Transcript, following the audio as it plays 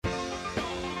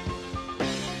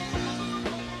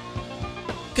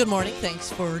Good morning.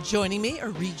 Thanks for joining me or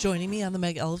rejoining me on the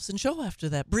Meg Ellefson Show after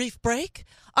that brief break.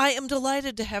 I am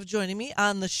delighted to have joining me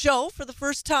on the show for the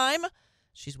first time.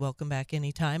 She's welcome back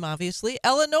anytime, obviously.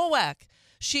 Nowak.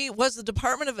 She was the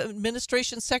Department of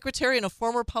Administration Secretary and a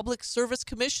former Public Service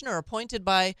Commissioner appointed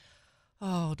by,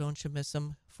 oh, don't you miss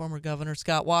him, former Governor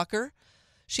Scott Walker.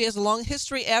 She has a long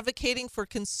history advocating for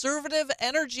conservative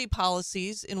energy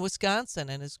policies in Wisconsin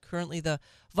and is currently the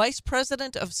Vice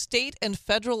President of State and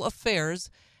Federal Affairs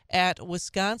at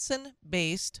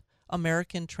Wisconsin-based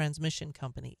American Transmission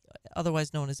Company,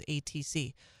 otherwise known as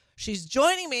ATC. She's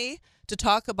joining me to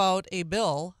talk about a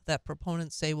bill that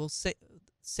proponents say will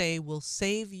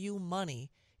save you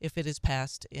money if it is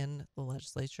passed in the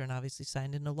legislature and obviously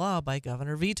signed into law by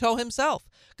Governor Vito himself.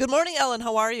 Good morning, Ellen.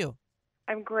 How are you?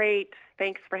 I'm great.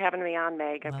 Thanks for having me on,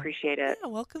 Meg. I appreciate it. Yeah,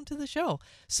 welcome to the show.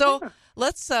 So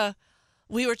let's,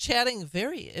 we were chatting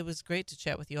it was great to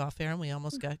chat with you off air, and we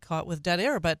almost got caught with dead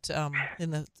air, but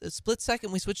in the split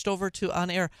second we switched over to on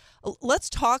air. Let's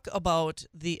talk about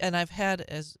and I've had,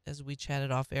 as we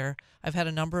chatted off air, I've had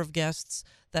a number of guests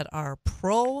that are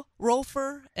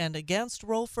pro-ROFR and against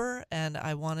ROFR, and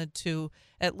I wanted to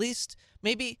at least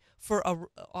maybe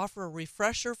offer a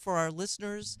refresher for our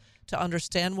listeners to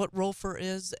understand what ROFR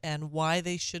is and why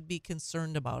they should be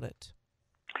concerned about it.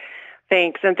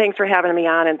 Thanks, and thanks for having me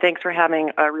on, and thanks for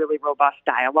having a really robust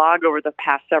dialogue over the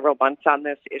past several months on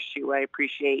this issue. I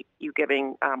appreciate you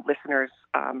giving listeners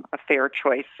a fair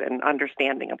choice and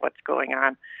understanding of what's going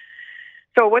on.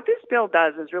 So what this bill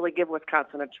does is really give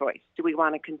Wisconsin a choice. Do we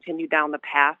want to continue down the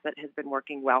path that has been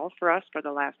working well for us for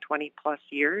the last 20-plus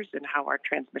years and how our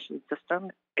transmission system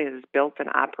is built and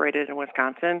operated in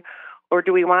Wisconsin? Or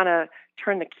do we want to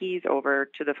turn the keys over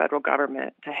to the federal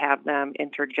government to have them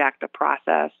interject a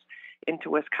process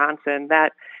into Wisconsin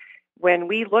that when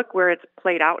we look where it's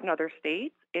played out in other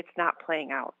states, it's not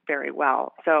playing out very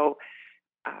well. So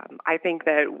I think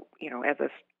that, as a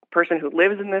person who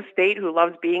lives in this state, who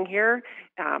loves being here,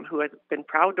 who has been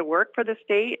proud to work for the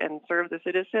state and serve the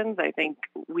citizens, I think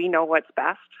we know what's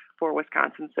best for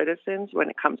Wisconsin citizens when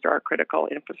it comes to our critical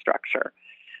infrastructure.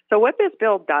 So what this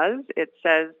bill does, it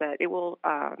says that it will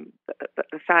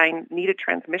assign needed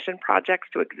transmission projects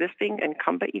to existing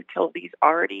incumbent utilities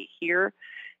already here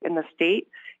in the state,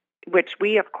 which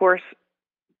we, of course,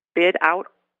 bid out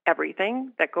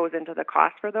everything that goes into the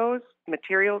cost for those,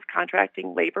 materials,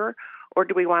 contracting, labor, or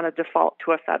do we want to default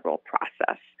to a federal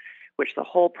process, which the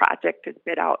whole project is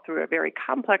bid out through a very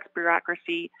complex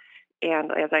bureaucracy.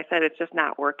 And as I said, it's just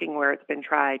not working where it's been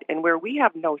tried and where we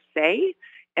have no say.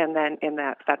 And then in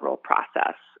that federal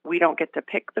process, we don't get to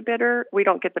pick the bidder. We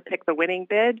don't get to pick the winning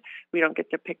bid. We don't get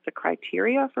to pick the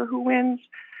criteria for who wins.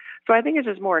 So I think it's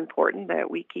just more important that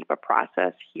we keep a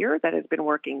process here that has been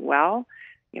working well.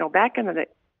 Back in the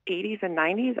 80s and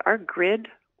 90s, our grid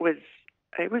was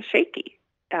shaky.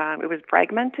 It was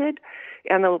fragmented,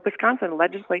 and the Wisconsin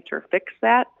legislature fixed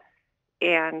that.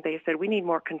 And they said we need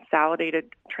more consolidated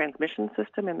transmission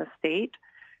system in the state.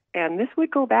 And this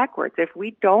would go backwards if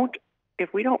we don't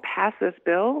pass this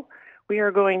bill. We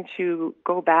are going to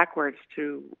go backwards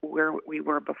to where we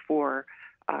were before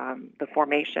the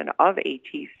formation of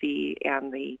ATC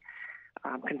and the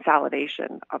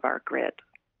consolidation of our grid.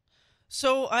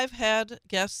 So I've had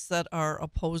guests that are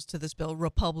opposed to this bill,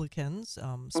 Republicans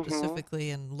specifically,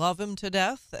 and love him to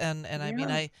death. And I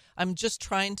mean, I'm just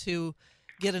trying to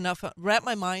get wrap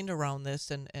my mind around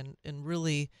this and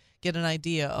really get an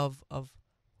idea of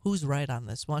who's right on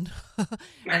this one.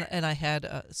 and I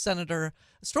had Senator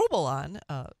Strobel on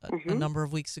a number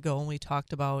of weeks ago, and we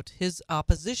talked about his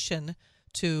opposition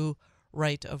to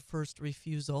right of first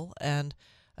refusal. And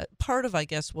part of, I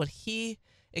guess, what he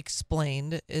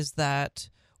explained is that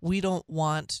we don't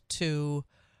want to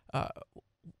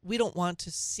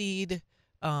cede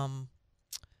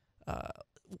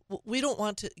we don't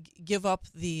want to give up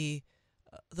the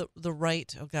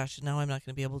right. Oh gosh, now I'm not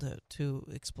going to be able to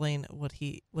explain what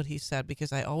he said,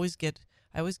 because I always get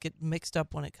mixed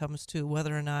up when it comes to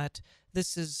whether or not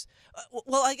this is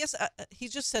well, I guess he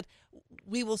just said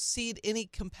we will cede any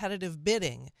competitive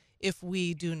bidding if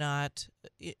we do not,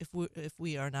 if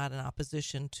we are not in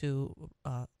opposition to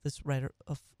this right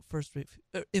of first,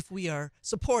 if we are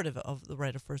supportive of the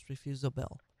right of first refusal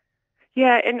bill.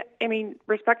 Yeah, and I mean,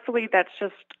 respectfully, that's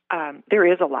just, there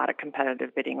is a lot of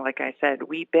competitive bidding. Like I said,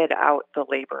 we bid out the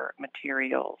labor,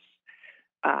 materials,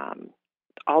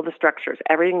 all the structures,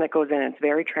 everything that goes in. It's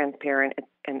very transparent,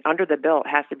 and under the bill, it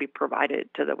has to be provided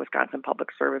to the Wisconsin Public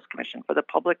Service Commission for the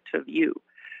public to view.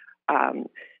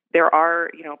 There are,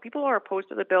 people who are opposed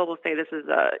to the bill will say this is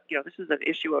an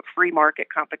issue of free market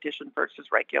competition versus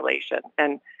regulation.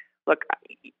 And look,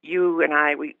 you and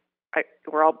I,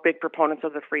 we're all big proponents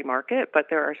of the free market, but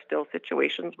there are still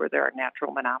situations where there are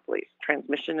natural monopolies.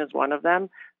 Transmission is one of them.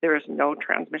 There is no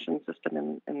transmission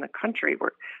system in the country.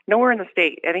 Nowhere in the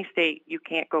state, any state, you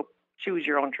can't go choose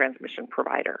your own transmission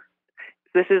provider.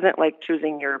 This isn't like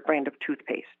choosing your brand of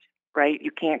toothpaste, right?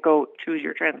 You can't go choose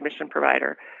your transmission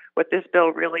provider. What this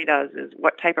bill really does is,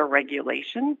 what type of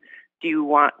regulation do you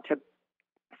want to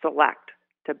select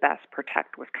to best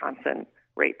protect Wisconsin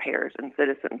ratepayers and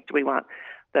citizens? Do we want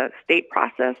the state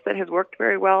process that has worked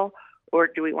very well, or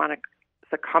do we want to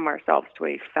succumb ourselves to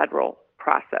a federal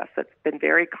process that's been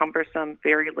very cumbersome,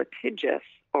 very litigious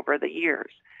over the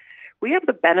years? We have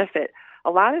the benefit.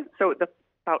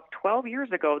 About 12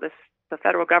 years ago, the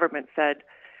federal government said,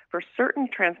 for certain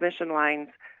transmission lines,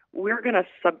 we're going to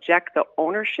subject the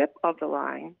ownership of the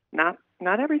line, not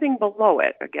everything below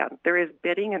it. Again, there is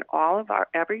bidding in all of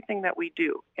everything that we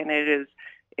do, and it is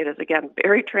again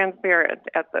very transparent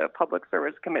at the Public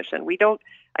Service Commission.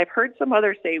 I've heard some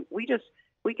others say we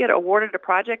get awarded a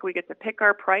project, we get to pick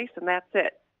our price, and that's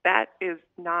it. That is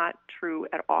not true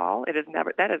at all. That has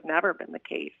never been the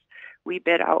case. We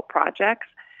bid out projects,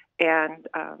 and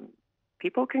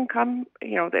people can come.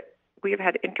 That we have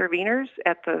had interveners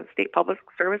at the State Public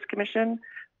Service Commission.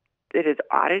 It is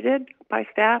audited by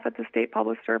staff at the State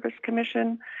Public Service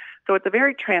Commission. So it's a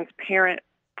very transparent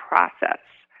process.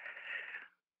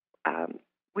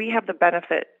 We have the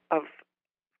benefit of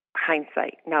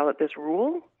hindsight now that this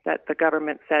rule that the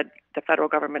federal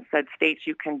government said, states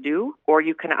you can do or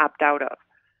you can opt out of.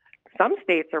 Some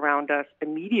states around us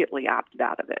immediately opted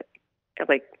out of it,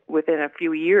 like within a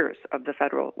few years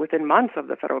within months of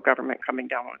the federal government coming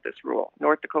down with this rule.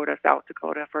 North Dakota, South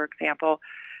Dakota, for example,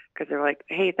 because they're like,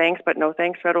 hey, thanks, but no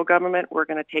thanks, federal government. We're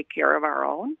going to take care of our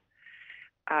own.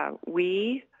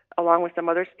 We, along with some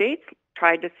other states,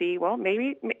 tried to see, well,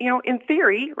 maybe, in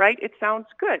theory, right, it sounds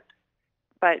good,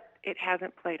 but it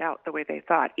hasn't played out the way they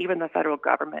thought. Even the federal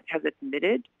government has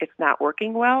admitted it's not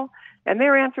working well, and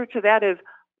their answer to that is,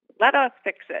 let us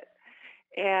fix it.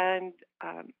 And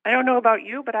I don't know about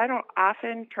you, but I don't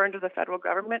often turn to the federal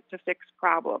government to fix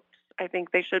problems. I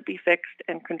think they should be fixed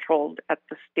and controlled at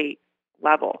the state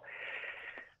level.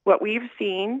 What we've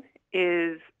seen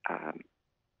is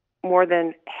more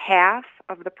than half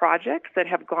of the projects that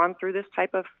have gone through this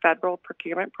type of federal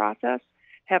procurement process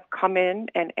have come in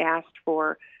and asked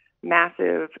for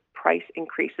massive price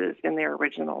increases in their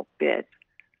original bid.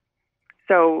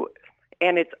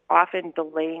 And it's often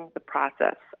delaying the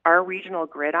process. Our regional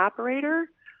grid operator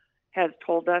has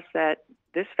told us that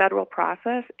this federal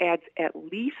process adds at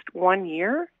least 1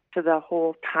 year to the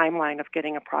whole timeline of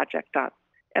getting a project done.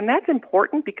 And that's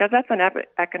important because that's an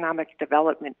economic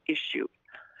development issue.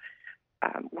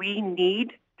 We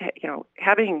need,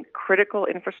 having critical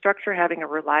infrastructure, having a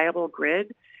reliable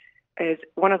grid is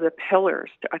one of the pillars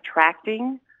to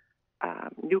attracting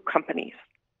new companies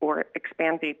or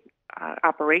expanding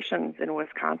operations in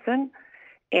Wisconsin.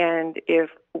 And if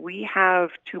we have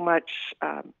too much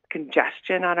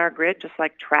congestion on our grid, just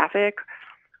like traffic,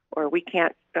 or we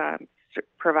can't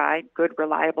provide good,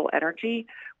 reliable energy,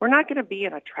 we're not going to be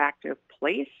an attractive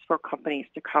place for companies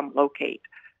to come locate.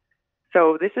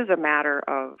 So this is a matter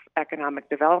of economic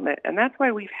development, and that's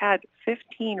why we've had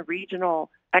 15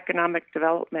 regional economic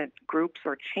development groups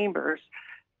or chambers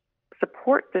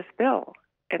support this bill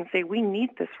and say we need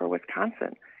this for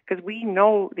Wisconsin because we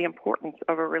know the importance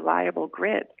of a reliable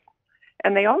grid.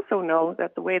 And they also know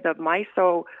that the way the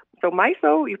MISO,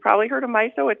 you've probably heard of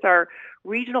MISO, it's our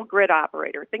regional grid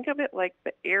operator. Think of it like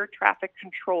the air traffic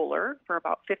controller for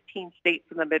about 15 states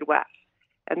in the Midwest.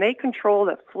 And they control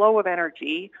the flow of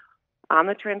energy on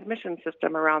the transmission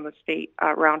system around the state,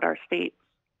 around our states.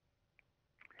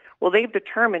 Well, they've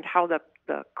determined how the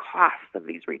costs of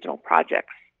these regional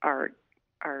projects are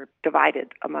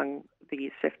divided among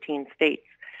these 15 states.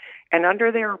 And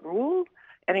under their rule,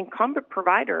 an incumbent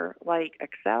provider like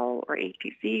Xcel or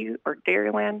ATC or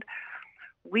Dairyland,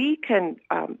 we can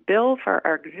bill for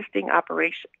our existing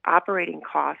operating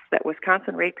costs that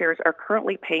Wisconsin ratepayers are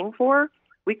currently paying for.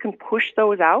 We can push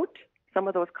those out, some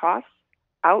of those costs,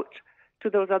 out to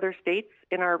those other states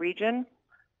in our region.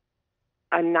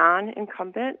 A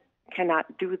non-incumbent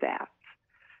cannot do that.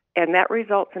 And that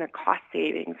results in a cost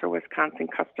savings for Wisconsin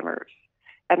customers.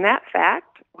 And that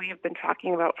fact we have been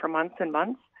talking about for months and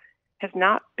months has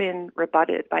not been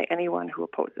rebutted by anyone who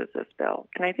opposes this bill.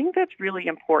 And I think that's really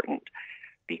important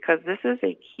because this is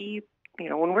a key,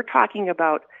 when we're talking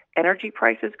about energy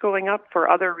prices going up for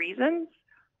other reasons,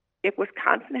 if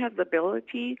Wisconsin has the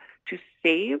ability to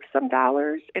save some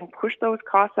dollars and push those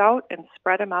costs out and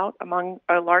spread them out among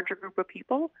a larger group of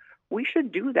people, we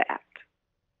should do that.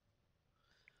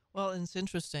 Well, Well, it's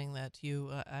interesting that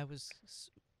I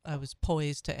was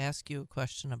poised to ask you a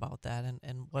question about that,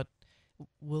 and what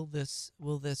will this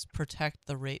protect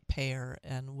the ratepayer,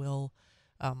 and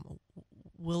um,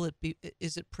 will it be,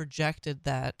 is it projected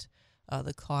that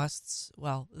the costs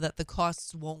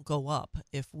won't go up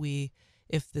if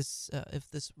this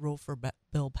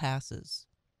bill passes?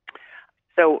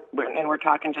 So, and we're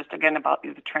talking just again about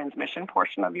the transmission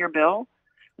portion of your bill.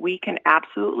 We can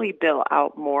absolutely bill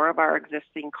out more of our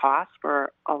existing costs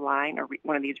for a line or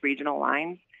one of these regional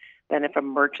lines than if a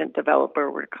merchant developer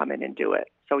were to come in and do it.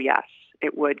 So yes,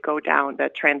 it would go down.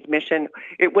 The transmission,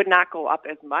 it would not go up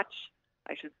as much,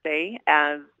 I should say,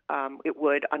 as it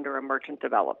would under a merchant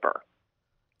developer.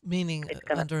 Meaning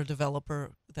under a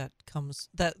developer that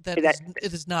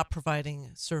it is not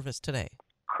providing service today.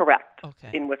 Correct.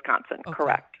 Okay. In Wisconsin.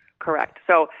 Okay. Correct.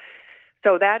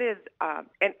 So that is,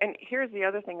 and here's the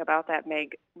other thing about that,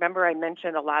 Meg. Remember I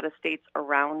mentioned a lot of states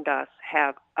around us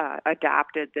have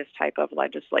adopted this type of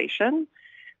legislation.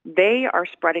 They are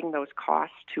spreading those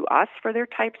costs to us for their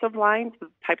types of lines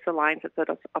that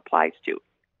it applies to.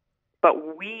 But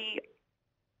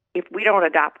if we don't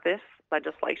adopt this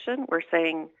legislation, we're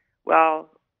saying,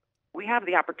 well, we have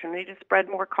the opportunity to spread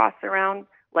more costs around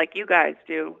like you guys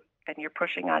do, and you're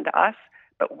pushing onto us,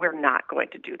 but we're not going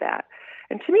to do that.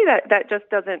 And to me, that just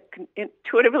doesn't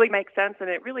intuitively make sense, and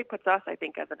it really puts us, I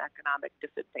think, as an economic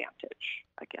disadvantage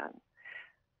again.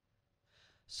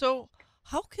 So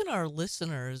how can our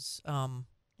listeners,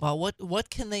 what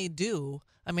can they do?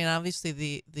 I mean,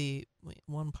 obviously, the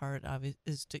one part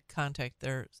is to contact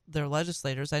their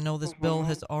legislators. I know this bill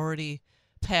has already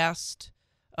passed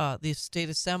the state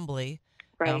assembly.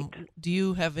 Right. Do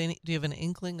you have an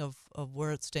inkling of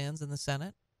where it stands in the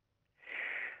Senate?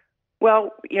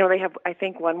 Well, they have, I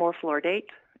think, one more floor date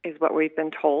is what we've been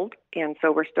told. And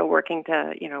so we're still working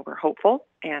we're hopeful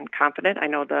and confident. I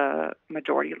know the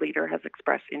majority leader has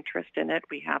expressed interest in it.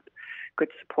 We have good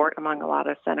support among a lot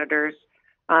of senators.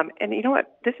 And you know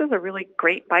what? This is a really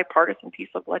great bipartisan piece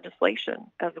of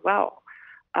legislation as well,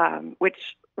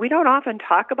 which we don't often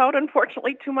talk about,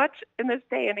 unfortunately, too much in this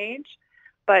day and age.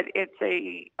 But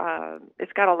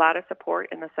it's got a lot of support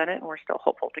in the Senate, and we're still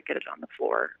hopeful to get it on the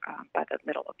floor by the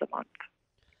middle of the month.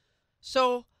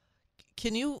 So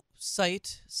can you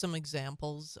cite some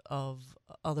examples of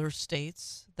other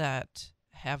states that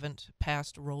haven't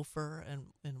passed ROFR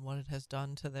and what it has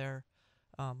done to their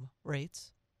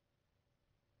rates?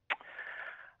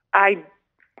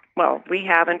 We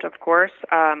haven't, of course.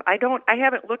 I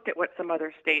haven't looked at what some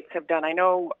other states have done. I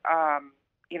know,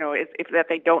 if that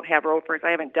they don't have ROFRs.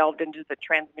 I haven't delved into the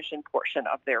transmission portion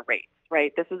of their rates,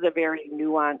 right? This is a very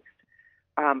nuanced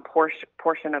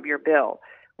portion of your bill.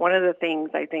 One of the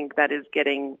things I think that is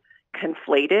getting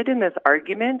conflated in this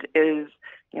argument is,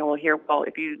 we'll hear, well,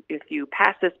 if you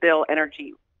pass this bill,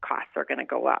 energy costs are going to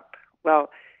go up. Well,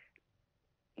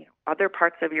 other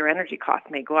parts of your energy costs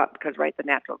may go up because, right, the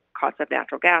cost of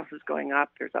natural gas is going up.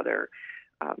 There's other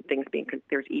things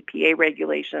there's EPA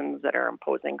regulations that are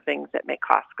imposing things that make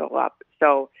costs go up.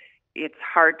 So it's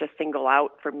hard to single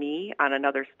out for me on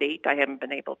another state. I haven't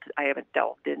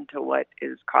delved into what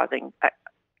is causing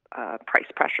price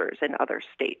pressures in other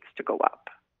states to go up.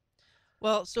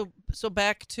 Well, so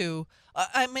back to,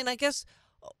 I guess,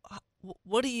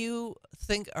 what do you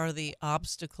think are the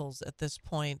obstacles at this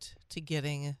point to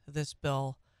getting this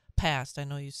bill passed? I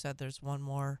know you said there's one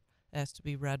more, has to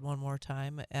be read one more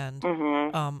time, and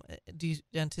do you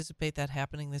anticipate that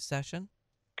happening this session?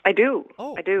 I do.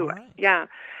 Oh, I do. All right. Yeah.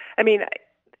 I mean,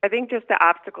 I think just the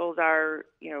obstacles are,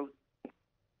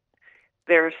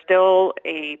 there's still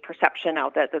a perception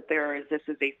out that this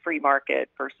is a free market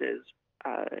versus,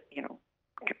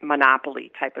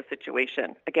 monopoly type of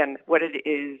situation. Again, what it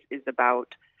is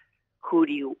about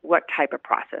what type of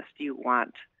process do you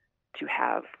want to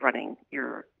have running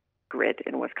your grid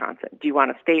in Wisconsin? Do you want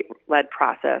a state-led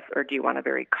process, or do you want a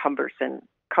very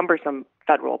cumbersome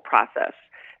federal process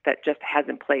that just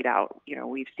hasn't played out?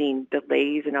 We've seen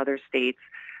delays in other states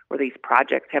where these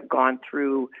projects have gone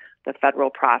through the federal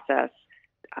process.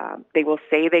 They will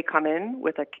say they come in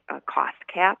with a cost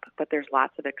cap, but there's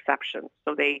lots of exceptions.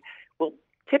 So they will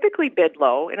typically bid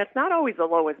low, and it's not always the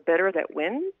lowest bidder that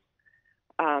wins.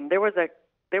 There was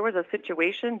a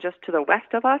situation just to the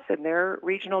west of us, and their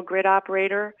regional grid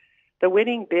operator, the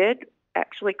winning bid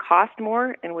actually cost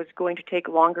more and was going to take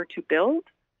longer to build.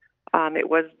 It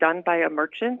was done by a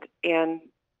merchant, and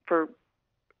for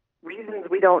reasons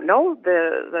we don't know,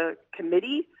 the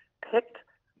committee picked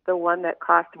the one that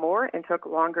cost more and took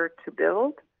longer to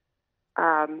build.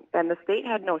 And the state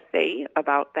had no say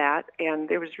about that, and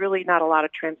there was really not a lot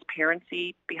of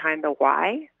transparency behind the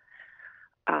why.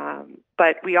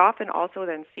 But we often also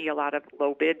then see a lot of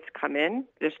low bids come in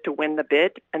just to win the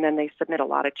bid, and then they submit a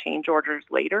lot of change orders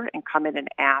later and come in and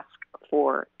ask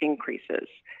for increases.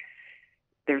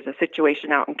 There's a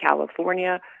situation out in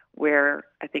California where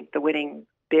I think the winning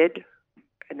bid,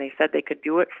 and they said they could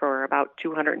do it for about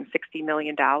 $260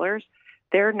 million.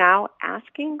 They're now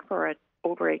asking for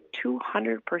over a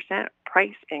 200%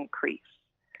 price increase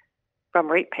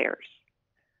from ratepayers.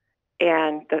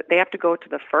 And they have to go to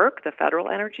the FERC, the Federal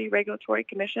Energy Regulatory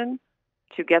Commission,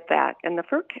 to get that. And the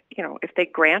FERC, if they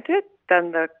grant it,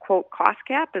 then the, quote, cost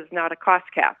cap is not a cost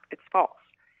cap. It's false.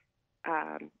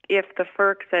 If the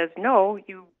FERC says, no,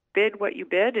 you bid what you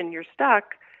bid and you're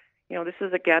stuck, this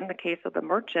is, again, the case of the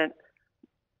merchant,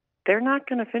 they're not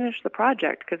going to finish the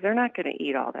project because they're not going to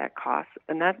eat all that cost.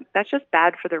 And that's just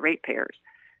bad for the ratepayers,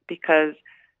 because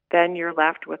then you're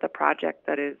left with a project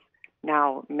that is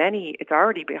now it's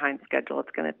already behind schedule.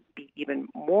 It's going to be even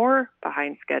more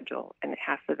behind schedule, and it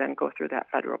has to then go through that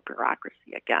federal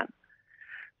bureaucracy again.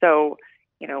 So,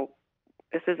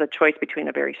 this is a choice between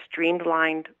a very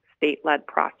streamlined state-led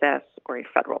process or a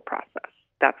federal process.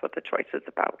 That's what the choice is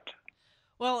about.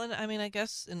 Well, and I mean, I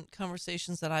guess in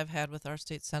conversations that I've had with our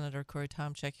state senator, Corey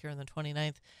Tomczyk, here on the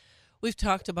 29th, we've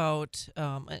talked about,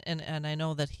 and I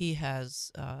know that he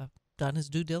has done his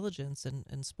due diligence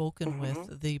and spoken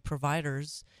with the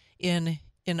providers in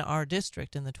our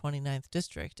district, in the 29th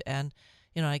district. And,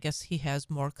 I guess he has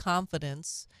more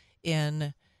confidence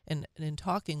in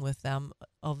talking with them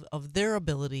of their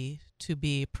ability to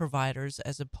be providers,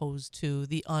 as opposed to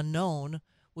the unknown,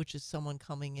 which is someone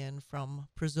coming in from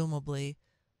presumably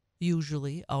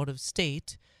usually out of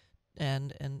state,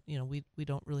 and we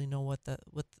don't really know what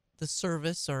the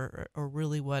service or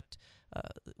really what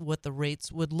the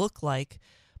rates would look like.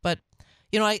 But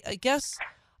I guess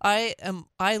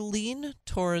I lean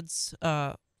towards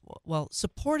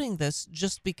supporting this,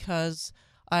 just because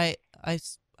I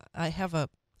have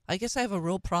a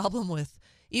real problem with,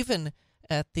 even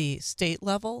at the state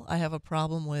level, I have a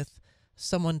problem with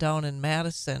someone down in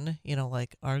Madison,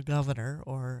 like our governor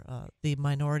or the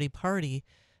minority party,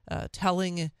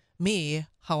 telling me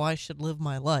how I should live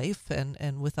my life,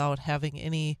 and without having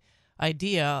any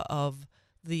idea of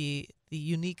the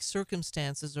unique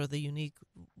circumstances or the unique,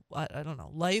 I don't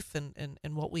know, life and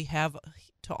what we have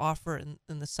to offer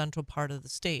in the central part of the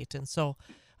state. And so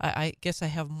I guess I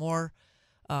have more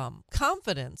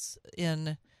confidence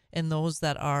in those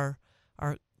that are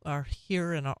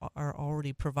here and are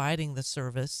already providing the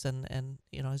service, and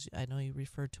as I know you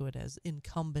refer to it as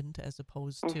incumbent, as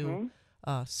opposed to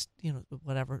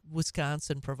whatever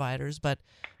Wisconsin providers. But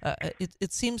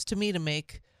it seems to me to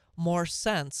make more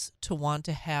sense to want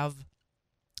to have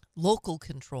local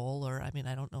control, or I mean,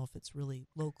 I don't know if it's really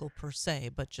local per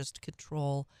se, but just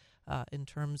control in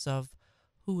terms of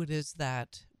who it is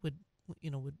that would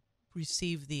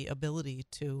receive the ability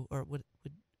to, or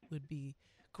would be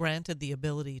granted the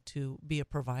ability to be a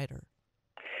provider.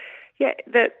 Yeah,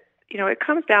 it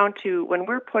comes down to, when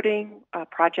we're putting a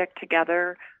project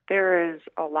together, there is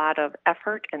a lot of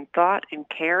effort and thought and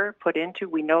care put into.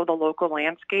 We know the local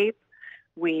landscape.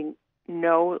 We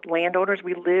know landowners.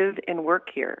 We live and work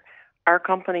here. Our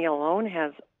company alone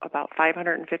has about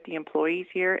 550 employees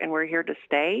here, and we're here to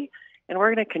stay. And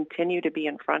we're going to continue to be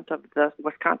in front of the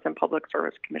Wisconsin Public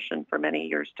Service Commission for many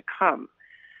years to come.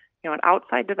 An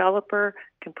outside developer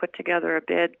can put together a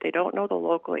bid. They don't know the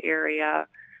local area.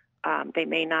 They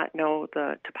may not know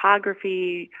the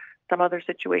topography, some other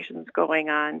situations going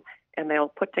on, and they'll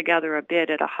put together a bid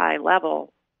at a high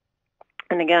level.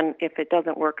 And again, if it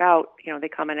doesn't work out, they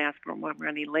come and ask for more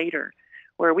money later.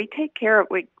 Where we take care of,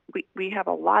 we have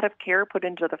a lot of care put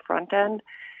into the front end,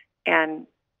 and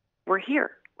we're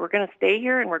here. We're going to stay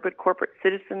here, and we're good corporate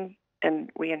citizens, and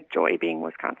we enjoy being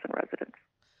Wisconsin residents.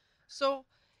 So,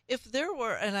 if there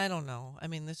were, and I don't know, I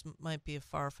mean, this might be a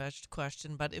far-fetched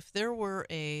question, but if there were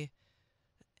I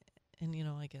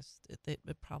guess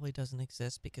it probably doesn't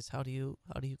exist, because how do you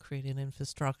create an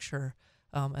infrastructure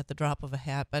at the drop of a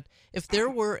hat? But if there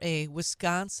were a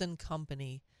Wisconsin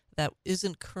company that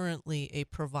isn't currently a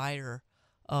provider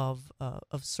of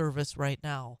service right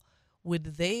now,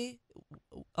 would they,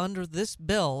 under this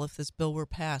bill, if this bill were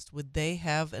passed, would they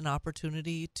have an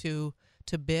opportunity to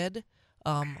bid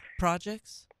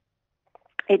projects?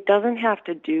 It doesn't have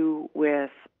to do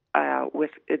with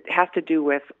it has to do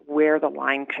with where the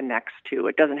line connects to.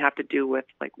 It doesn't have to do with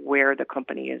where the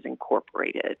company is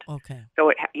incorporated. Okay. So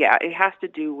it has to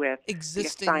do with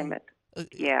existing the assignment.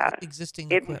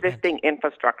 Existing equipment. Existing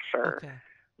infrastructure. Okay.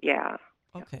 Yeah.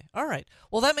 Okay. All right.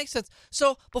 Well, that makes sense.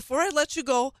 So before I let you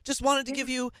go, just wanted to give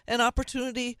you an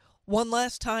opportunity one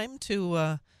last time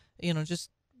to, just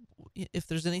if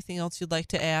there's anything else you'd like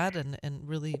to add, and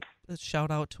really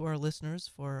shout out to our listeners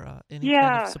for any kind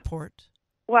of Yeah. support.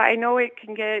 Well, I know it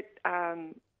can get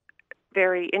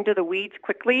very into the weeds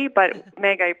quickly, but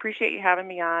Meg, I appreciate you having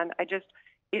me on.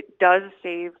 It does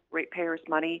save ratepayers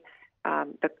money.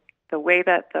 The way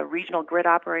that the regional grid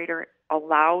operator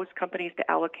allows companies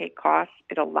to allocate costs,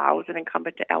 it allows an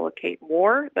incumbent to allocate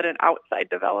more than an outside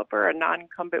developer, a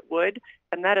non-incumbent would,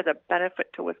 and that is a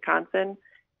benefit to Wisconsin,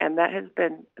 and that has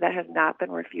not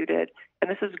been refuted.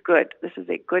 And this is good. This is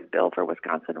a good bill for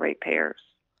Wisconsin ratepayers.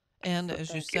 And So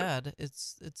as you said,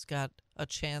 it's got a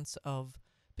chance of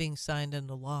being signed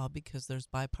into law because there's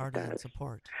bipartisan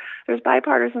support. There's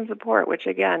bipartisan support, which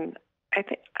again, I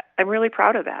think I'm really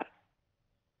proud of that.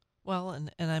 Well,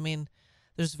 and I mean,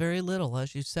 there's very little,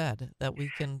 as you said, that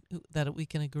we can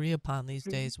agree upon these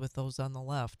days with those on the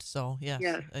left. So yes,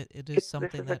 it is something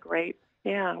this is that a great.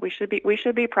 Yeah, we should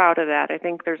be proud of that. I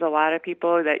think there's a lot of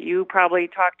people that you probably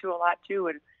talk to a lot too,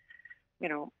 and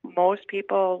most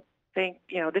people think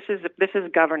this is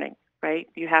governing, right?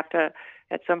 You have to,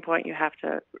 at some point, you have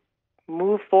to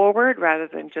move forward rather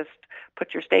than just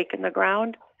put your stake in the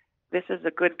ground. This is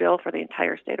a good bill for the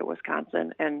entire state of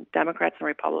Wisconsin, and Democrats and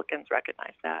Republicans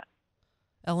recognize that.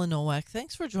 Ellen Nowak,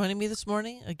 thanks for joining me this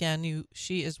morning. Again,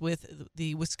 she is with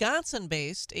the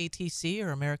Wisconsin-based ATC,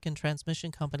 or American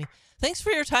Transmission Company. Thanks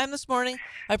for your time this morning.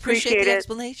 I appreciate the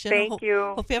explanation. Thank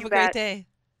you. Hope you have a great day.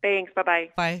 Thanks. Bye-bye.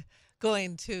 Bye.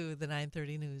 Going to the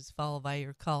 9:30 news, followed by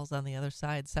your calls on the other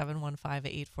side,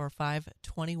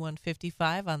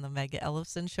 715-845-2155 on the Meg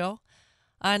Ellefson Show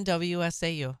on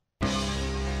WSAU.